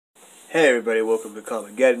Hey everybody, welcome to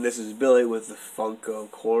Comic-Geddon. This is Billy with the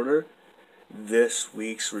Funko Corner. This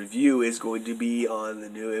week's review is going to be on the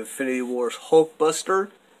new Infinity Wars Hulkbuster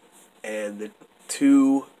and the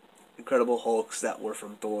two Incredible Hulks that were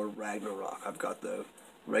from Thor Ragnarok. I've got the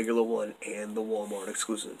regular one and the Walmart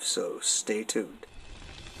exclusive, so stay tuned.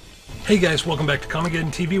 Hey guys, welcome back to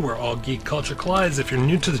Comic-Geddon TV, where all geek culture collides. If you're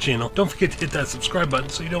new to the channel, don't forget to hit that subscribe button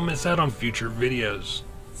so you don't miss out on future videos.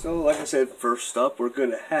 So, like I said, first up, we're going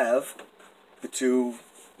to have the two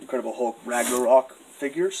Incredible Hulk Ragnarok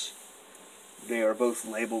figures. They are both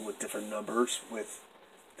labeled with different numbers. With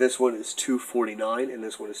this one is 249 and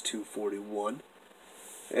this one is 241.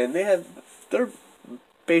 And they're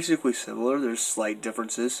basically similar. There's slight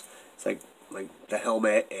differences. It's like the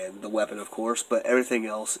helmet and the weapon, of course, but everything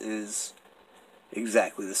else is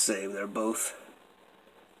exactly the same. They're both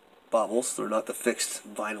baubles. They're not the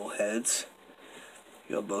fixed vinyl heads.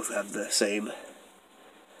 You'll both have the same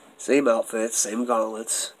outfits, same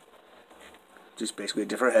gauntlets, just basically a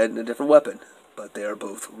different head and a different weapon. But they are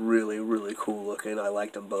both really, really cool looking. I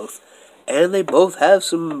like them both. And they both have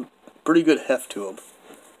some pretty good heft to them.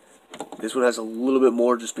 This one has a little bit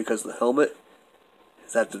more just because of the helmet.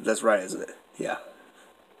 That's right, isn't it? Yeah.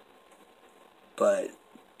 But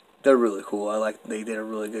they're really cool. They did a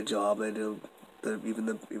really good job. They do even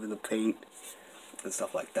the paint and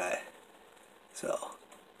stuff like that. So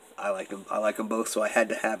I like them. I like them both. So I had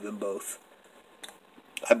to have them both.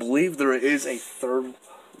 I believe there is a third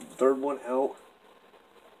one out,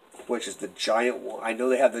 which is the giant one. I know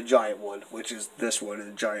they have the giant one, which is this one in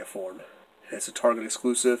the giant form. It's a Target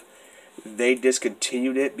exclusive. They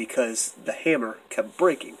discontinued it because the hammer kept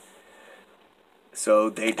breaking. So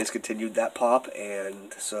they discontinued that pop,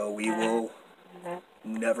 and so we will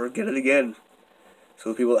never get it again.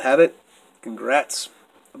 So the people that have it, congrats.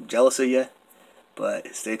 I'm jealous of you.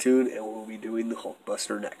 But stay tuned, and we'll be doing the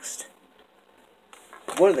Hulkbuster next.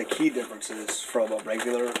 One of the key differences from the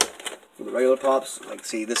regular pops, like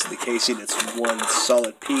see, this is the casing. It's one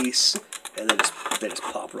solid piece, and they just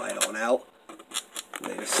pop right on out.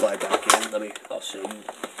 And they just slide back in. I'll show you.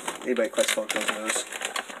 Anybody that collects Funkos knows.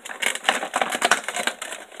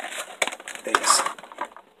 They just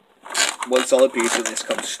one solid piece, and they just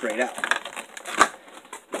come straight out.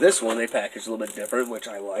 This one they package a little bit different, which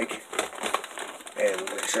I like. And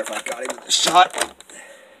make sure if I got him in the shot.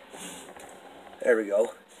 There we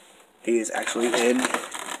go. He is actually in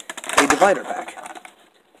a divider pack,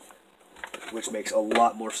 which makes a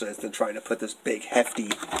lot more sense than trying to put this big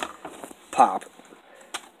hefty pop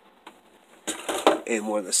in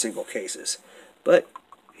one of the single cases. But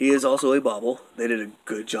he is also a bauble. They did a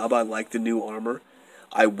good job. I like the new armor.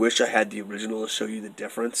 I wish I had the original to show you the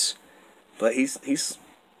difference. But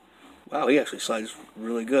wow, he actually slides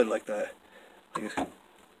really good like that.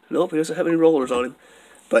 Nope, he doesn't have any rollers on him.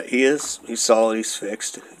 But he's solid, he's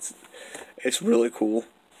fixed. It's really cool.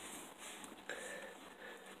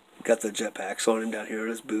 Got the jetpacks on him down here in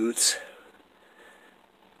his boots.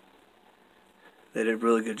 They did a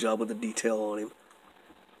really good job with the detail on him.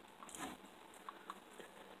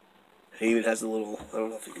 He even has a little, I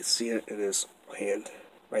don't know if you can see it in his hand.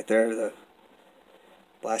 Right there, the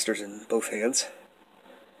blaster's in both hands.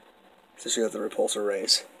 To show the repulsor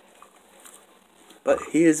rays. But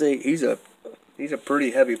he's a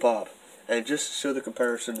pretty heavy pop, and just to show the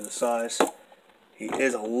comparison to the size, he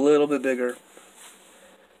is a little bit bigger,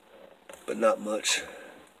 but not much.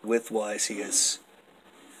 Width-wise, he is.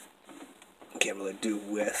 Can't really do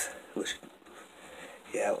width, which,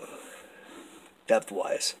 yeah,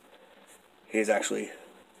 depth-wise, he's actually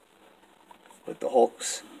with the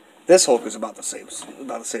Hulks. This Hulk is about the same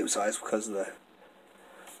size because of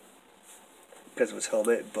his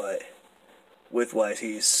helmet, but width-wise,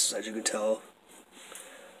 he's, as you can tell,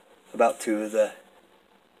 about two of the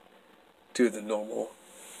normal.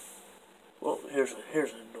 Well, here's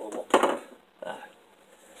a normal pop.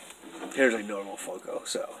 Here's a normal Funko.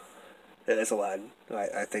 So, and it's Aladdin.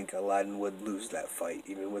 I think Aladdin would lose that fight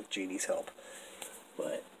even with Genie's help.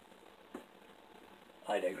 But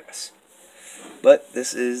I digress. But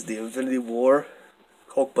this is the Infinity War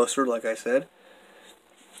Hulkbuster, like I said.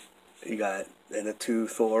 You got and the two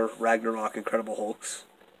Thor Ragnarok Incredible Hulks,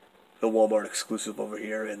 the Walmart exclusive over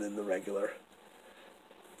here, and then the regular.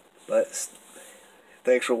 But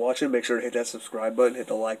thanks for watching. Make sure to hit that subscribe button, hit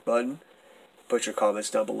the like button, put your comments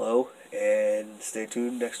down below, and stay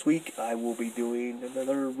tuned. Next week I will be doing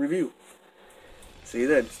another review. See you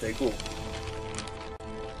then. Stay cool.